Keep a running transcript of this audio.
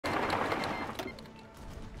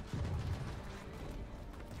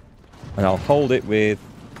And I'll hold it with...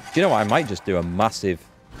 Do you know what? I might just do a massive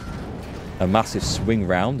swing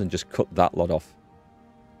round and just cut that lot off.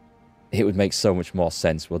 It would make so much more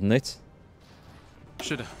sense, wouldn't it?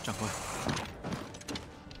 是的，长官。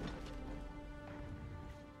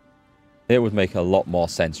 It would make a lot more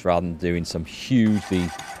sense rather than doing some hugely...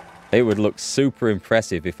 It would look super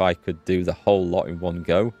impressive if I could do the whole lot in one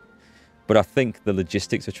go. But I think the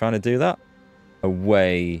logistics of trying to do that are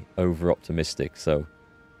way over optimistic. So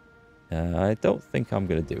I don't think I'm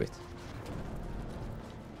going to do it.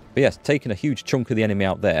 But yes, taking a huge chunk of the enemy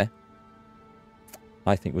out there,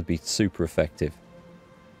 I think would be super effective.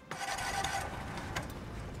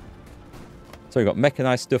 So we've got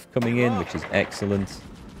mechanized stuff coming in, which is excellent.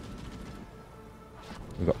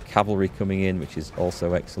 We've got cavalry coming in, which is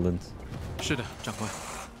also excellent. 是的，长官。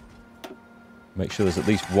 Make sure there's at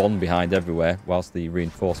least one behind everywhere whilst the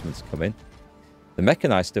reinforcements come in. The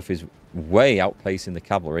mechanized stuff is way outpacing the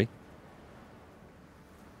cavalry.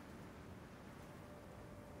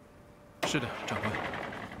 是的，长官。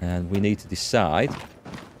 And we need to decide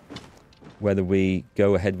whether we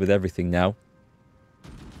go ahead with everything now.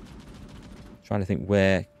 Trying to think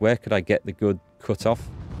where could I get the good cut-off?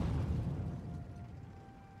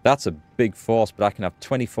 That's a big force, but I can have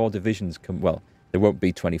 24 divisions come... Well, there won't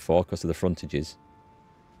be 24 because of the frontages.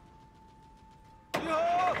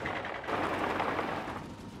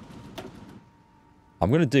 I'm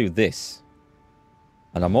going to do this.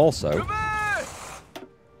 And I'm also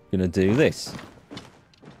going to do this.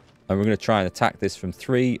 And we're going to try and attack this from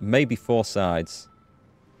 3, maybe 4 sides.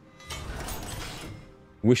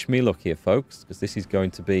 Wish me luck here, folks, because this is going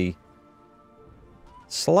to be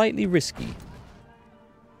slightly risky.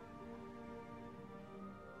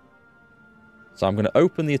 So I'm going to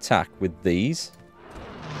open the attack with these.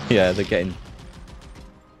 Yeah, they're getting...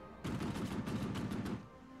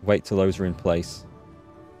 Wait till those are in place.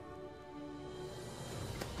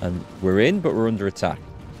 And we're in, but we're under attack.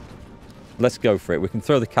 Let's go for it. We can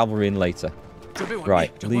throw the cavalry in later.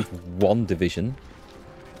 Right, leave 1 division.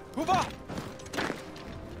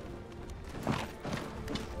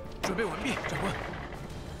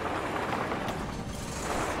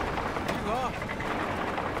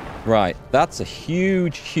 Right, that's a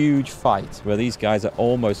huge, huge fight where these guys are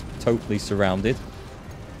almost totally surrounded.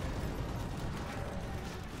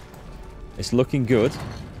 It's looking good.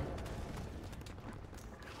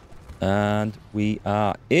 And we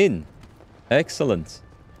are in. Excellent.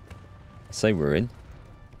 I say we're in.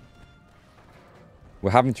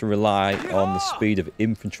 We're having to rely on the speed of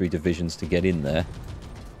infantry divisions to get in there.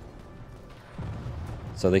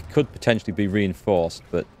 So they could potentially be reinforced,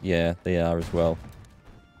 but yeah, they are as well.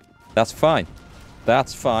 That's fine.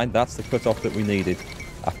 That's fine. That's the cutoff that we needed.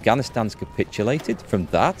 Afghanistan's capitulated from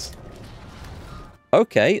that.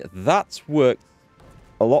 Okay, that's worked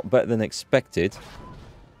a lot better than expected.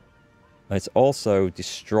 It's also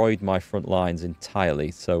destroyed my front lines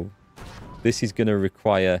entirely, so this is going to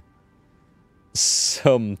require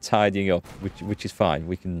some tidying up, which is fine.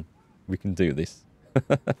 We can do this.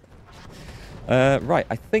 Right,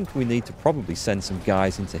 I think we need to probably send some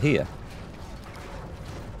guys into here.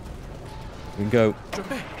 We can go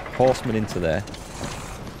horsemen into there.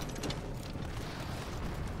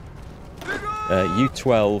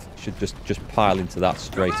 U-12 should just pile into that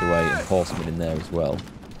straight away, and horsemen in there as well.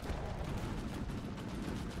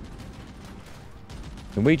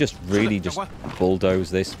 Can we just really just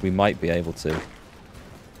bulldoze this? We might be able to.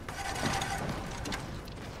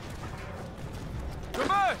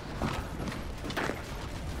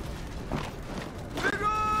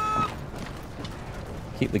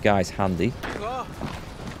 Keep the guys handy.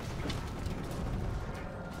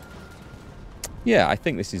 Yeah, I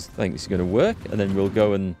think this is going to work, and then we'll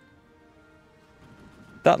go and...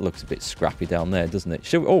 That looks a bit scrappy down there, doesn't it?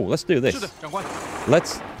 Should we... Oh, let's do this.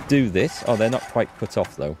 Let's do this. Oh, they're not quite cut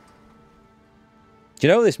off, though. Do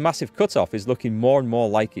you know this massive cutoff is looking more and more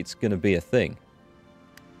like it's going to be a thing?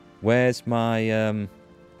 Where's my...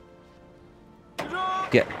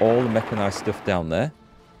 Get all the mechanized stuff down there.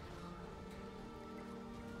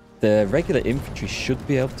 The regular infantry should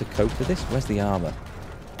be able to cope with this. Where's the armor?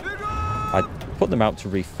 I'd put them out to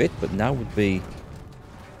refit, but now would be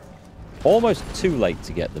almost too late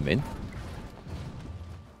to get them in.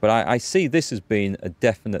 But I see this as being a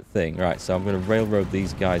definite thing. Right, so I'm going to railroad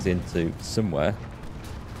these guys into somewhere.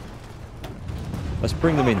 Let's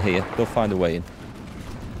bring them in here. They'll find a way in.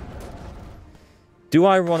 Do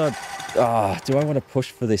I want to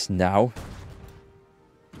push for this now?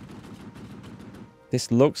 This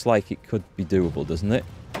looks like it could be doable, doesn't it?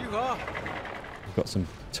 We've got some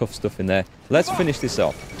tough stuff in there. Let's finish this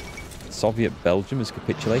off. Soviet Belgium has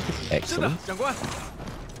capitulated. Excellent.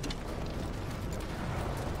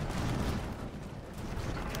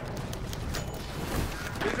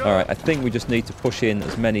 Alright, I think we just need to push in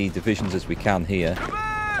as many divisions as we can here.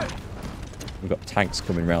 We've got tanks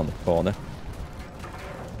coming round the corner.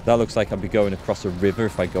 That looks like I'll be going across a river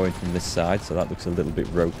if I go in from this side, so that looks a little bit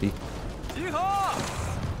ropey.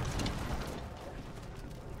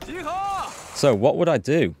 So, what would I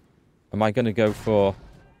do? Am I going to go for...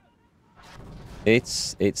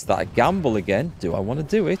 It's that gamble again. Do I want to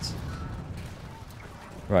do it?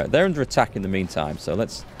 Right, they're under attack in the meantime, so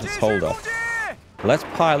let's hold off. Let's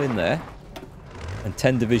pile in there. And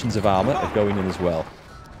 10 divisions of armour are going in as well.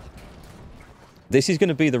 This is going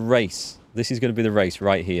to be the race. This is going to be the race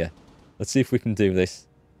right here. Let's see if we can do this.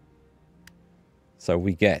 So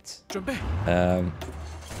we get 10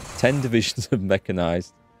 divisions of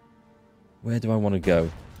mechanized. Where do I want to go?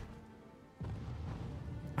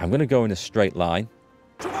 I'm going to go in a straight line.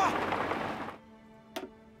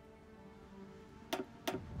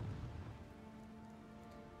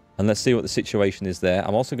 And let's see what the situation is there.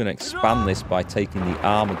 I'm also going to expand this by taking the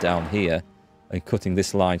armor down here and cutting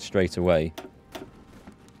this line straight away.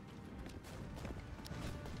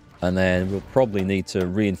 And then we'll probably need to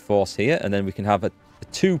reinforce here, and then we can have a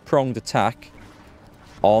two-pronged attack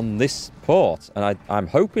on this port. And I'm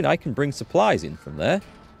hoping I can bring supplies in from there,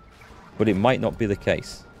 but it might not be the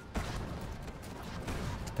case.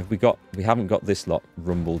 We haven't got this lot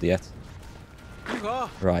rumbled yet.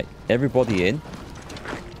 Right, everybody in.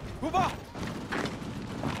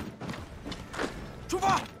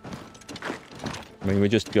 I mean, we're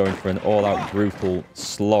just going for an all-out brutal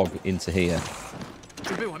slog into here.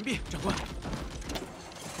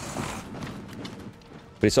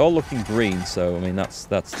 But it's all looking green, so I mean that's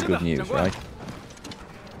the good news, right?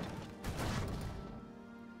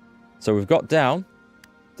 So we've got down.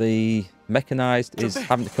 The mechanized is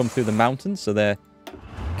having to come through the mountains, so they're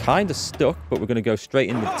kind of stuck, but we're going to go straight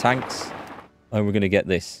in with tanks, and we're going to get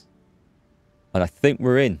this. And I think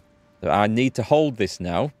we're in. I need to hold this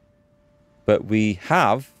now, but we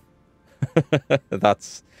have...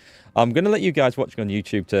 I'm going to let you guys watching on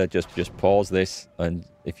YouTube to just pause this, and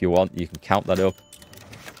if you want, you can count that up.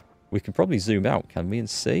 We can probably zoom out, can we, and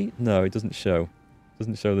see? No, it doesn't show. It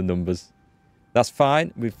doesn't show the numbers. That's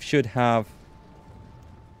fine. We should have...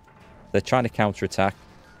 They're trying to counterattack.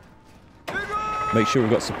 Make sure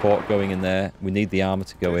we've got support going in there. We need the armor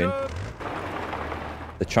to go in.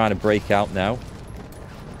 They're trying to break out now.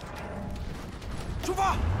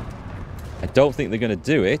 I don't think they're going to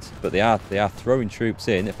do it, but they are throwing troops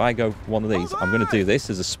in. If I go for one of these, I'm going to do this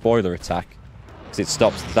as a spoiler attack, because it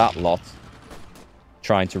stops that lot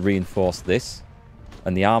trying to reinforce this.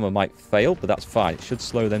 And the armor might fail, but that's fine. It should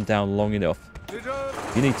slow them down long enough.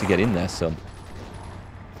 You need to get in there, son.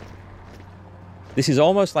 This is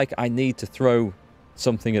almost like I need to throw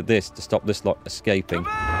something at this to stop this lot escaping.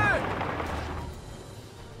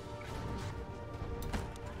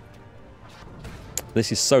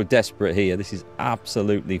 This is so desperate here. This is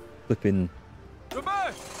absolutely flipping...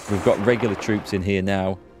 We've got regular troops in here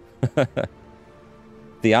now.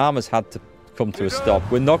 The armor's had to come to a stop.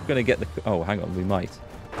 We're not going to get the... Oh, hang on, we might.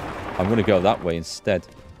 I'm going to go that way instead.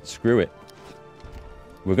 Screw it.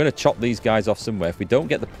 We're going to chop these guys off somewhere. If we don't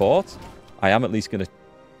get the port, I am at least going to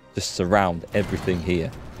just surround everything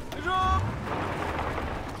here.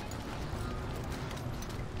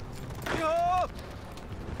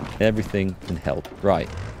 Everything can help. Right.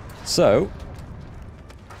 So,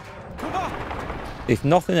 if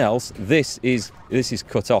nothing else, this is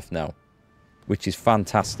cut off now, which is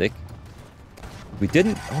fantastic. We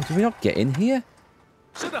didn't... Oh, did we not get in here?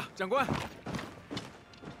 I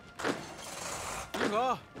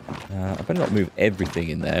better not move everything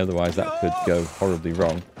in there, otherwise that could go horribly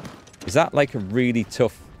wrong. Is that like a really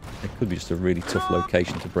tough... It could be just a really tough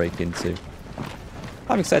location to break into.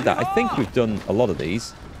 Having said that, I think we've done a lot of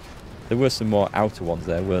these. There were some more outer ones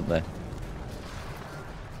there, weren't there?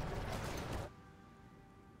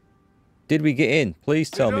 Did we get in? Please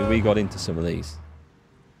tell me we got into some of these.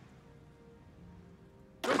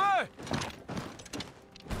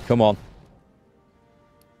 Come on.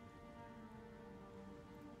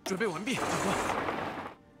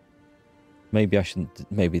 Maybe I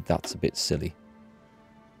shouldn't... Maybe that's a bit silly.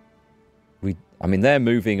 I mean, they're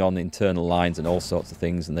moving on internal lines and all sorts of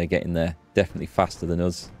things, and they're getting there definitely faster than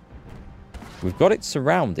us. We've got it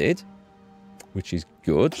surrounded, which is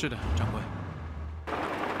good.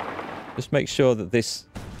 Just make sure that this...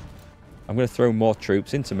 I'm going to throw more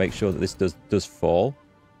troops in to make sure that this does fall.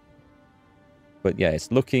 But yeah,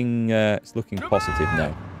 it's looking positive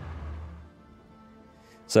now.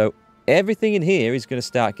 So everything in here is going to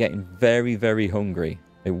start getting very, very hungry.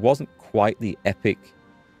 It wasn't quite the epic...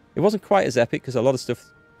 It wasn't quite as epic because a lot of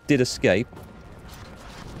stuff did escape.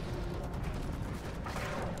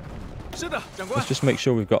 是的，长官 Let's。just make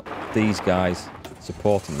sure we've got these guys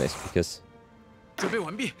supporting this because 准备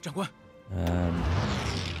完毕，长官。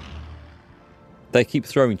 they keep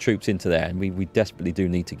throwing troops into there, and we desperately do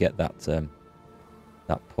need to get that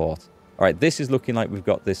that port. All right, this is looking like we've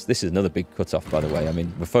got this. This is another big cut-off, by the way. I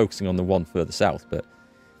mean, we're focusing on the one further south, but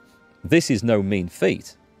this is no mean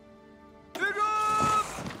feat.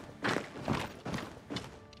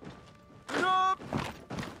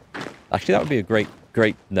 Actually, that would be a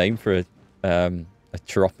great name for a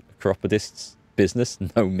chiropodist's business.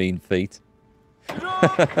 No mean feat.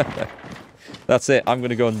 That's it. I'm going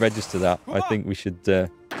to go and register that. I think we should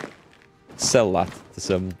sell that to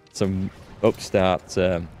some upstart,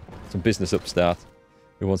 some business upstart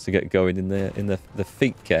who wants to get going in the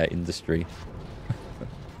feet care industry.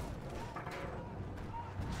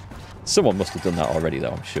 Someone must have done that already,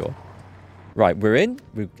 though, I'm sure. Right, we're in.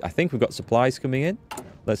 I think we've got supplies coming in.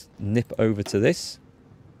 Let's nip over to this.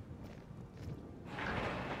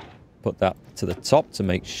 Put that to the top to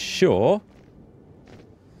make sure.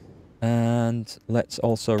 And let's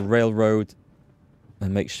also railroad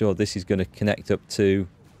and make sure this is going to connect up to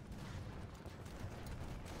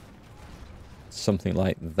something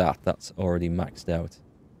like that. That's already maxed out.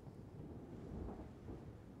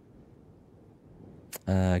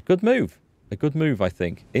 Good move. A good move, I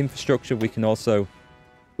think. Infrastructure, we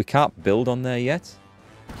can't build on there yet.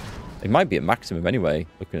 It might be at maximum anyway,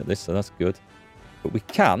 looking at this, so that's good. But we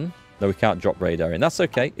can. No, we can't drop radar in. That's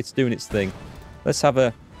okay. It's doing its thing. Let's have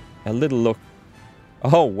a little look.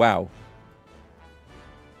 Oh, wow.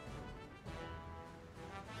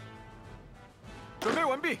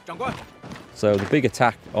 So the big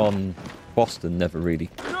attack on Boston never really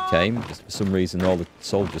came. Just for some reason, all the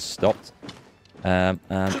soldiers stopped. And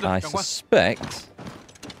I suspect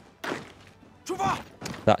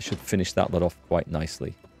that should finish that lot off quite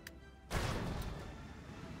nicely.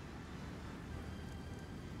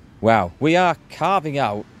 Wow, we are carving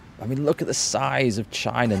out. I mean, look at the size of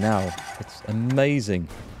China now. It's amazing.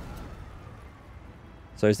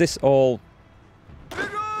 So is this all...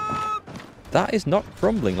 That is not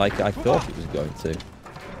crumbling like I thought it was going to.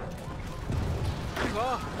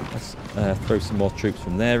 Let's throw some more troops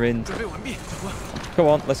from there in. Come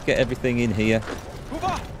on, let's get everything in here.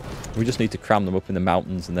 We just need to cram them up in the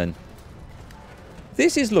mountains and then...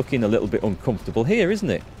 This is looking a little bit uncomfortable here,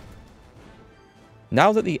 isn't it?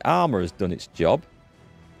 Now that the armour has done its job...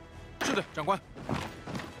 I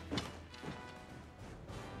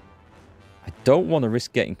don't want to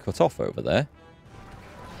risk getting cut off over there.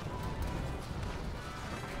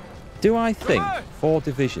 Do I think 4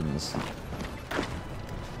 divisions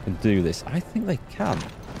can do this? I think they can.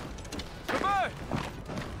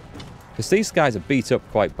 Because these guys are beat up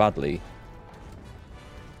quite badly.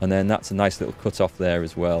 And then that's a nice little cut off there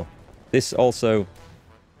as well. This also...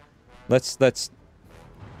 Let's...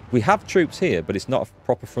 We have troops here, but it's not a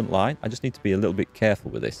proper front line. I just need to be a little bit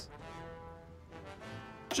careful with this.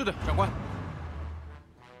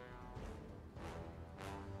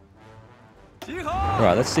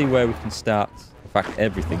 Right, let's see where we can start. In fact,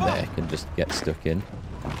 everything there can just get stuck in.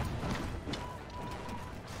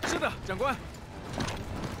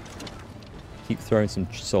 Keep throwing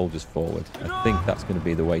some soldiers forward. I think that's going to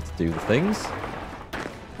be the way to do the things.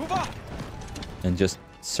 And just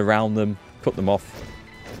surround them, cut them off.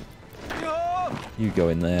 You go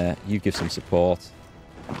in there. You give some support.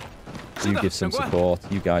 You give some support.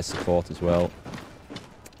 You guys support as well.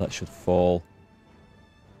 That should fall.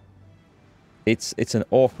 It's an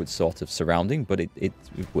awkward sort of surrounding, but it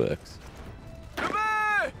works.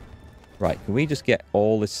 Right, can we just get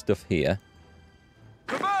all this stuff here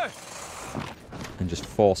and just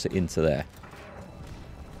force it into there?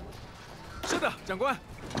 Okay,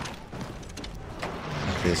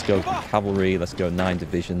 let's go cavalry. Let's go 9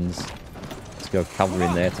 divisions. Let's go cavalry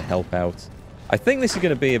in there to help out. I think this is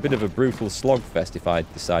going to be a bit of a brutal slogfest if I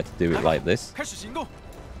decide to do it like this.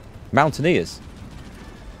 Mountaineers.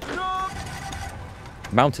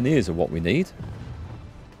 Mountaineers are what we need.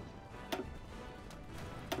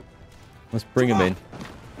 Let's bring them in.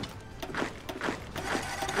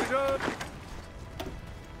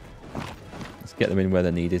 Let's get them in where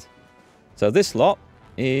they're needed. So this lot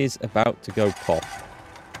is about to go pop.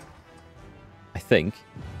 I think.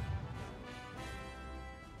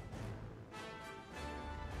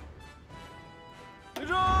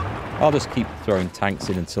 I'll just keep throwing tanks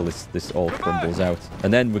in until this all crumbles out.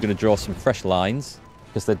 And then we're going to draw some fresh lines,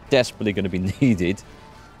 because they're desperately going to be needed.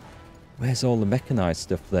 Where's all the mechanized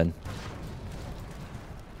stuff then?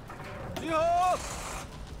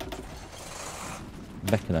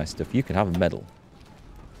 Mechanized stuff. You can have a medal.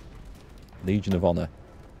 Legion of Honor.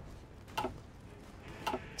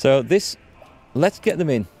 So this, let's get them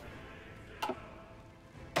in.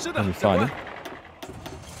 是的， Let me 长 find 官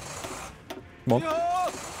them.。Come on. 你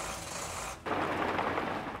好，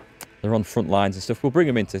 They're on front lines and stuff. We'll bring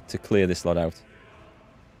them in to clear this lot out.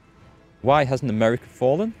 Why hasn't America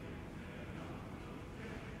fallen?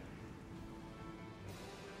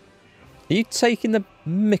 Are you taking the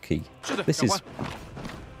mickey? 是的， This 长 is... 官。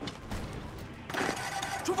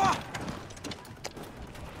出发，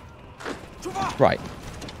出发， Right.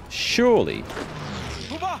 Surely,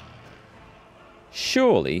 出发，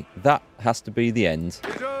 surely that has to be the end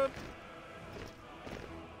列阵。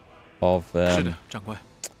 of... 是的，长官。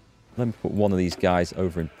 let me put one of these guys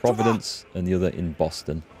over in Providence and the other in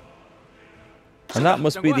Boston. And that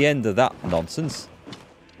must be the end of that nonsense.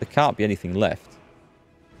 There can't be anything left.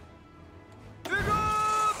 列阵。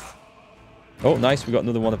 Oh, nice. We got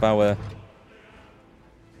another one of our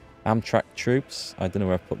Amtrak troops. I don't know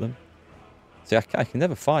where I've put them. See, I can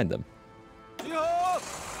never find them. 你好，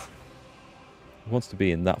 He wants to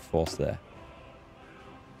be in that force there.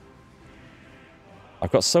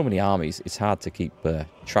 I've got so many armies, it's hard to keep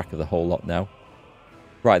track of the whole lot now.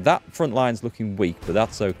 Right, that front line's looking weak, but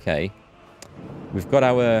that's okay. We've got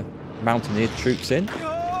our mountaineer troops in. 你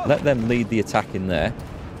好， Let them lead the attack in there.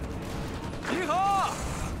 你好，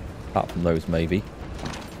 Apart from those, maybe.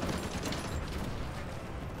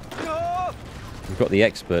 你好， We've got the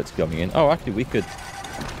experts coming in. Oh, actually, we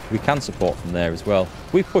can support from there as well.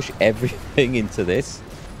 We push everything into this.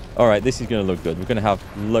 All right, this is going to look good. We're going to have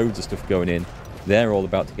loads of stuff going in. They're all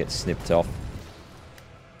about to get snipped off.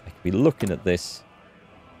 I could be looking at this.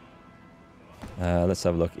 Let's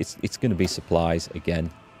have a look. It's going to be supplies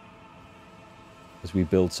again. As we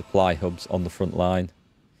build supply hubs on the front line.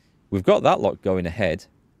 We've got that lot going ahead.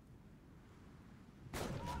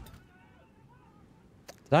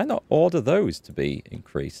 Did I not order those to be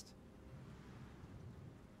increased?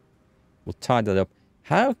 We'll tie that up.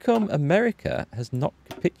 How come America has not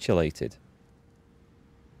capitulated?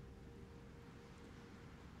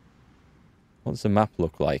 What does the map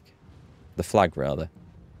look like? The flag, rather.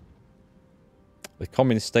 The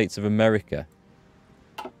Communist States of America.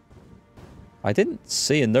 I didn't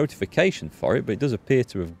see a notification for it, but it does appear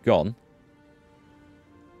to have gone.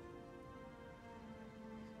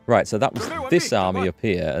 Right, so that was this army up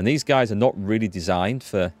here. And these guys are not really designed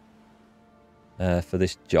for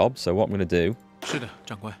this job. So what I'm going to do 是的，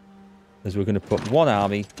长官。 is we're going to put one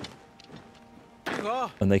army 你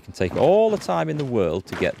好， and they can take all the time in the world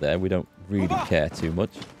to get there. We don't really care too much.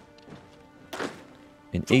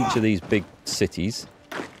 In each of these big cities.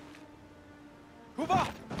 出发，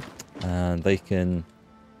 And they can...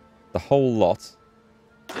 The whole lot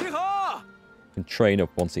你好， can train up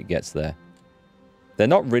once it gets there. They're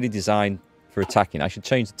not really designed for attacking. I should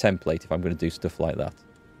change the template if I'm going to do stuff like that.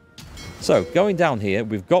 So, going down here,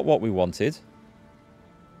 we've got what we wanted.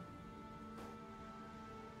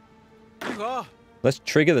 你好， Let's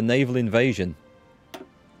trigger the naval invasion.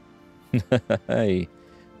 Hey,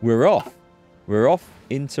 we're off. We're off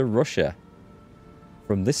into Russia.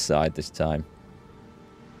 From this side this time.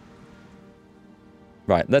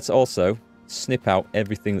 Right, let's also snip out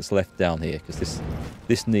everything that's left down here, because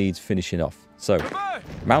this needs finishing off. So, 准备，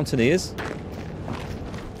 Mountaineers,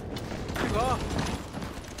 你好，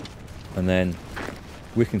 and then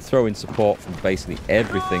we can throw in support from basically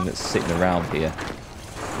everything that's sitting around here.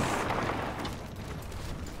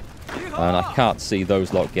 你 And I 好， can't see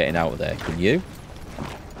those lot getting out of there, can you?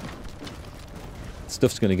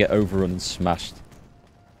 Stuff's going to get overrun and smashed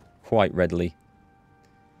quite readily.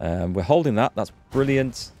 We're holding that. That's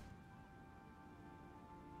brilliant.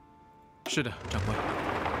 是的，长官。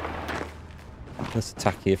 Let's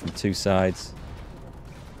attack here from two sides.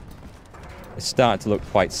 It's starting to look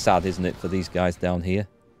quite sad, isn't it, for these guys down here?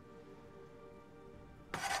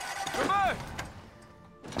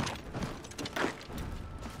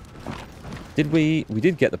 准备， We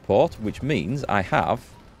did get the port, which means I have,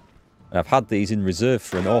 and I've had these in reserve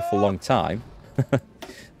for an awful long time.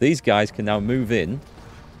 These guys can now move in.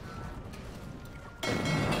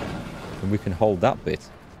 And we can hold that bit.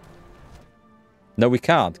 No, we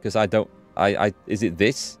can't, because I don't... is it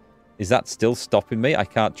this? Is that still stopping me? I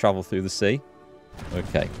can't travel through the sea?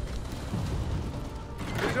 Okay.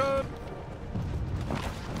 列阵，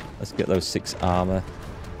 Let's get those 6 armor.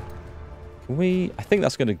 Can we... I think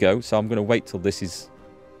that's going to go, so I'm going to wait till this is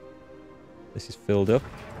filled up.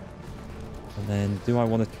 And then, do I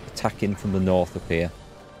want to attack in from the north up here?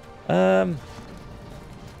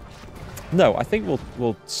 No, I think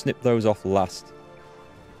we'll snip those off last.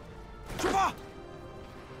 出发，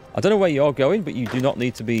 I don't know where you're going, but you do not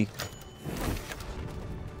need to be...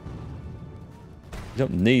 You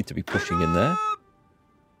don't need to be pushing in there.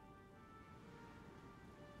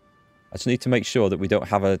 I just need to make sure that we don't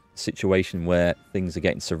have a situation where things are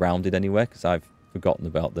getting surrounded anywhere, because I've forgotten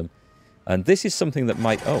about them. And this is something that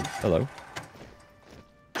might... Oh, hello.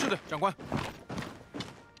 是的，长官。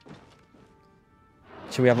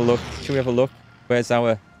 Should we have a look? Should we have a look? Where's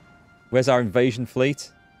our invasion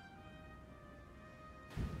fleet?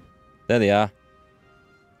 There they are.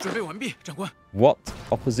 准备完毕，长官。 What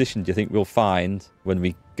opposition do you think we'll find when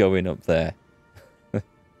we go in up there?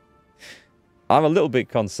 I'm a little bit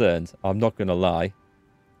concerned. I'm not going to lie.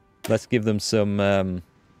 Let's give them some...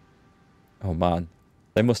 Oh, man.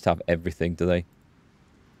 They must have everything, do they?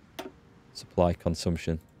 Supply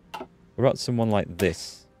consumption. What about someone like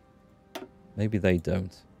this? Maybe they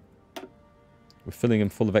don't. We're filling them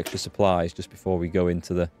full of extra supplies just before we go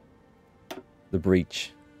into the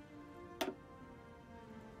breach.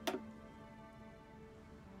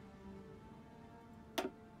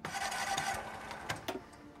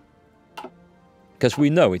 Because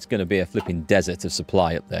we know it's going to be a flipping desert of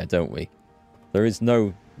supply up there, don't we? There is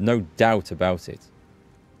no doubt about it.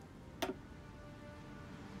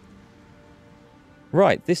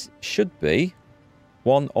 Right, this should be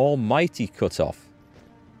one almighty cut-off.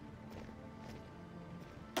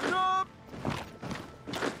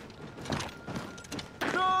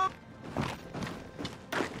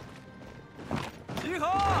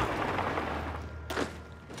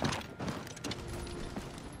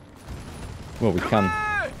 Well, we can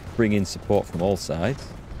bring in support from all sides.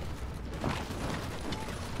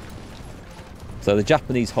 So the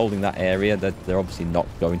Japanese holding that area, they're obviously not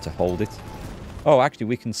going to hold it. Oh, actually,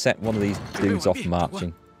 we can set one of these dudes off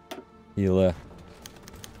marching. He'll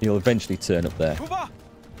eventually turn up there.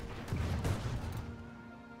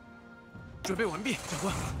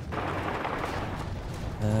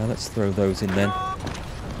 Let's throw those in then.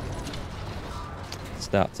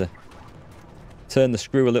 Start to turn the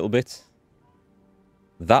screw a little bit.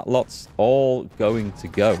 That lot's all going to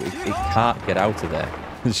go. It can't get out of there.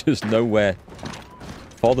 There's just nowhere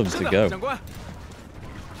for them to go.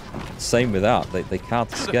 Same with that. They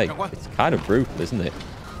can't escape. It's kind of brutal, isn't it?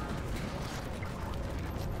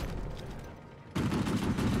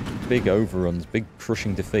 Big overruns, big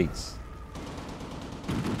crushing defeats.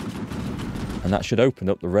 And that should open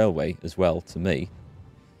up the railway as well, to me.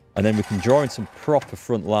 And then we can draw in some proper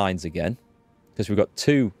front lines again. Because we've got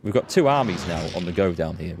two armies now on the go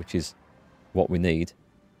down here, which is what we need.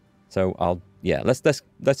 So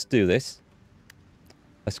let's do this.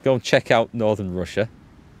 Let's go and check out northern Russia.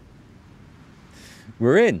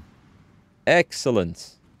 We're in.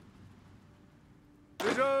 Excellent.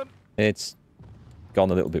 It's gone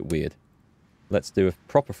a little bit weird. Let's do a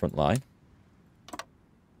proper front line.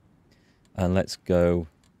 And let's go.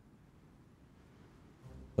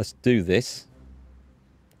 Let's do this.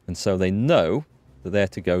 And so they know that they're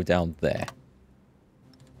to go down there.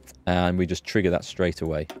 And we just trigger that straight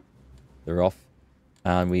away. They're off.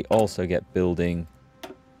 And we also get building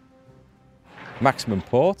maximum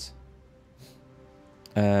port.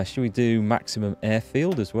 Should we do maximum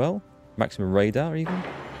airfield as well? Maximum radar even?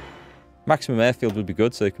 Maximum airfield would be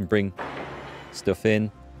good so they can bring stuff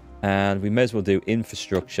in. And we may as well do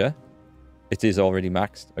infrastructure. It is already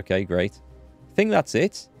maxed. Okay, great. I think that's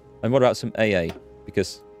it. And what about some AA?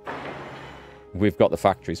 Because we've got the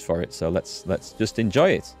factories for it, so let's just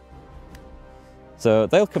enjoy it. So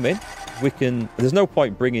they'll come in. We can. There's no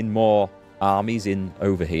point bringing more armies in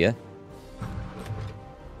over here.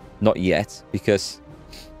 Not yet, because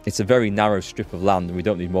it's a very narrow strip of land, and we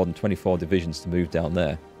don't need more than 24 divisions to move down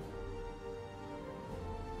there.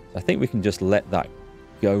 I think we can just let that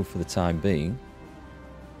go for the time being.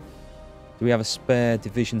 Do we have a spare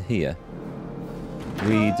division here?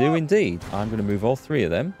 We do indeed. I'm going to move all three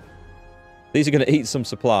of them. These are going to eat some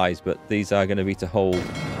supplies, but these are going to be to hold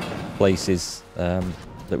places that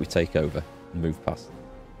we take over and move past.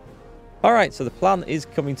 All right, so the plan is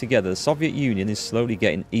coming together. The Soviet Union is slowly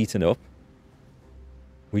getting eaten up.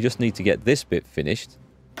 We just need to get this bit finished.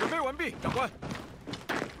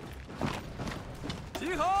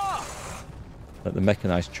 Let the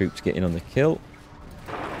mechanized troops get in on the kill.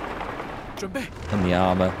 And the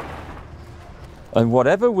armor. And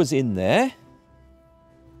whatever was in there,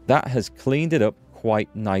 that has cleaned it up quite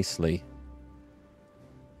nicely.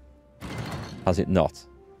 Has it not?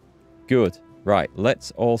 Good. Right,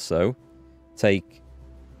 let's also take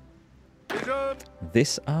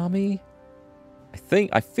this army.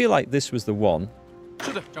 I feel like this was the one.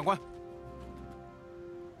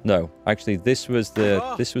 No, actually this was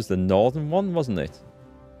the northern one, wasn't it?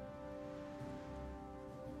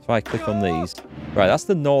 If I click on these. Right, that's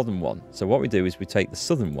the northern one. So what we do is we take the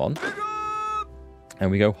southern one and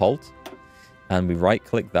we go halt and we right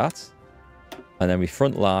click that and then we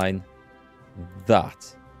front line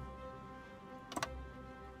that.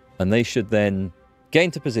 And they should then get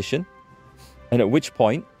into position. And at which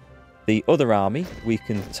point, the other army, we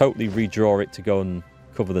can totally redraw it to go and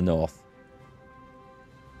cover the north.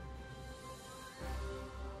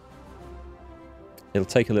 It'll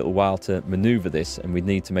take a little while to maneuver this, and we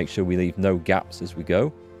need to make sure we leave no gaps as we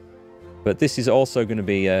go. But this is also going to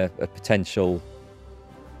be a potential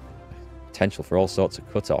for all sorts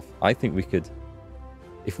of cut-off. I think we could...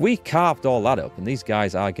 If we carved all that up, and these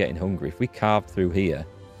guys are getting hungry, if we carved through here,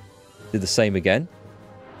 did the same again,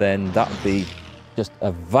 then that would be just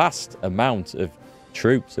a vast amount of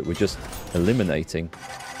troops that we're just eliminating.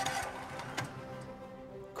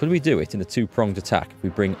 Could we do it in a two-pronged attack if we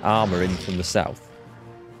bring armour in from the south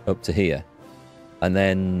up to here, and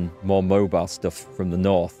then more mobile stuff from the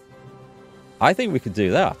north? I think we could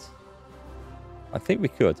do that. I think we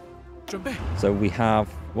could. So we have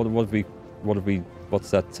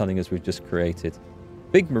what's that telling us we've just created?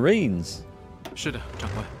 Big Marines. 是的，长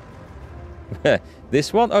官。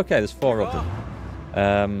 This one? Okay, there's 4 of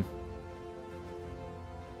them.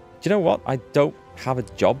 Do you know what? I don't have a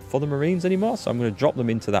job for the Marines anymore, so I'm going to drop them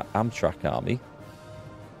into that Amtrak army.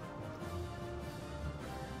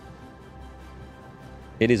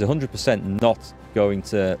 It is 100% not going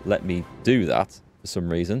to let me do that for some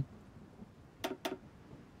reason.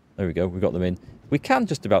 There we go, we got them in. We can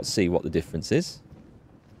just about see what the difference is.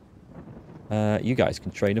 You guys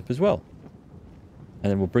can train up as well.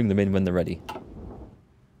 And then we'll bring them in when they're ready.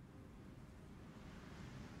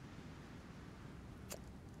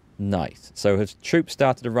 Nice. So have troops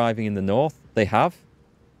started arriving in the north? They have.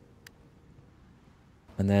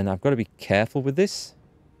 And then I've got to be careful with this,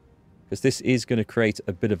 because this is going to create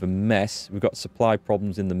a bit of a mess. We've got supply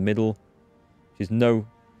problems in the middle, which is no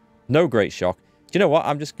great shock. Do you know what?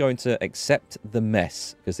 I'm just going to accept the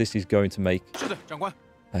mess, because this is going to make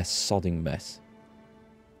a sodding mess.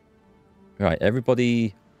 Right,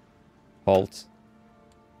 everybody halt.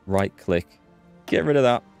 Right click. Get rid of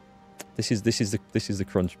that. This is the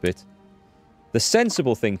crunch bit. The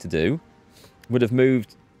sensible thing to do would have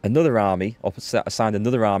moved another army, or assigned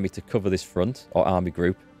another army to cover this front, or army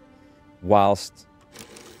group, whilst...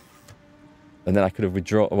 And then I could have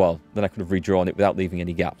withdrawn... Well, then I could have redrawn it without leaving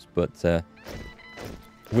any gaps, but...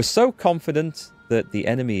 we're so confident that the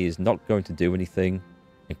enemy is not going to do anything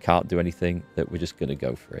and can't do anything that we're just going to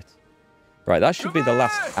go for it. Right, that should be the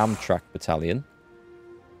last Amtrak battalion.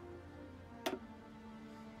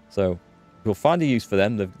 So, we'll find a use for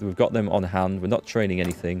them. We've got them on hand. We're not training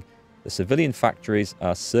anything. The civilian factories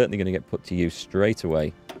are certainly going to get put to use straight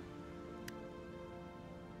away.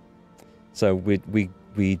 So,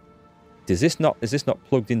 is this not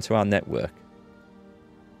plugged into our network?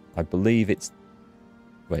 I believe it's...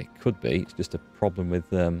 Wait, it could be. It's just a problem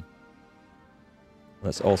with...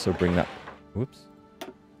 Let's also bring that... Whoops.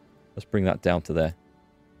 Let's bring that down to there.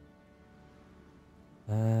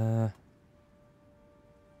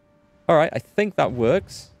 Alright, I think that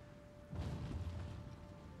works.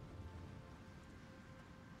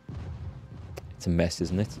 It's a mess,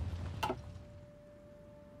 isn't it?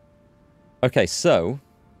 Okay, so...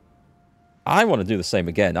 I want to do the same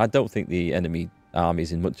again. I don't think the enemy army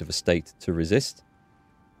is in much of a state to resist.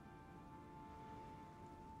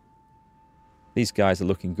 These guys are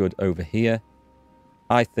looking good over here.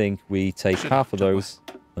 I think we take half of those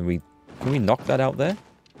and we... Can we knock that out there?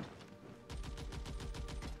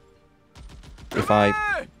 If I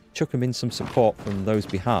chuck them in some support from those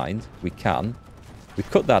behind, we can. We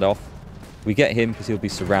cut that off. We get him because he'll be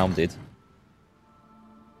surrounded.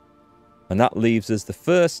 And that leaves us the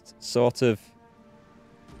first sort of...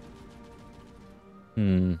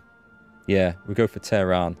 Yeah, we'll go for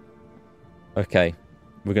Tehran. Okay.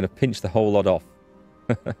 We're going to pinch the whole lot off.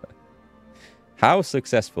 How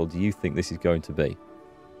successful do you think this is going to be?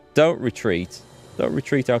 Don't retreat. Don't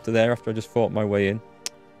retreat out of there after I just fought my way in.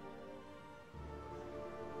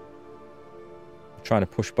 I'm trying to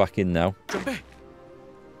push back in now.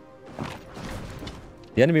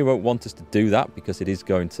 The enemy won't want us to do that because it is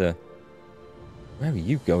going to... Where are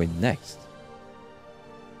you going next?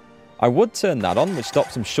 I would turn that on, which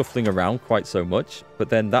stops them shuffling around quite so much, but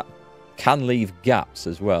then that can leave gaps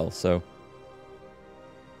as well, so...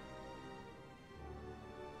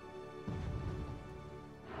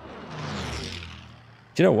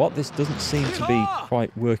 Do you know what? This doesn't seem to be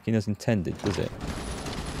quite working as intended, does it?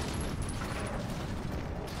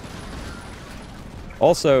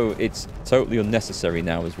 Also, it's totally unnecessary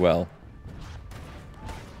now as well.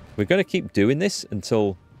 We're going to keep doing this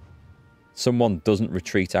until someone doesn't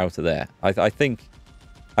retreat out of there. I think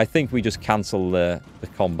we just cancel the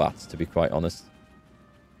combat, to be quite honest.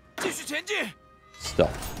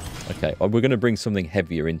 Stop. Okay, well, we're going to bring something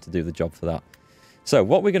heavier in to do the job for that. So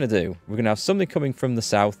what we're going to do, we're going to have something coming from the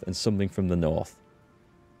south and something from the north.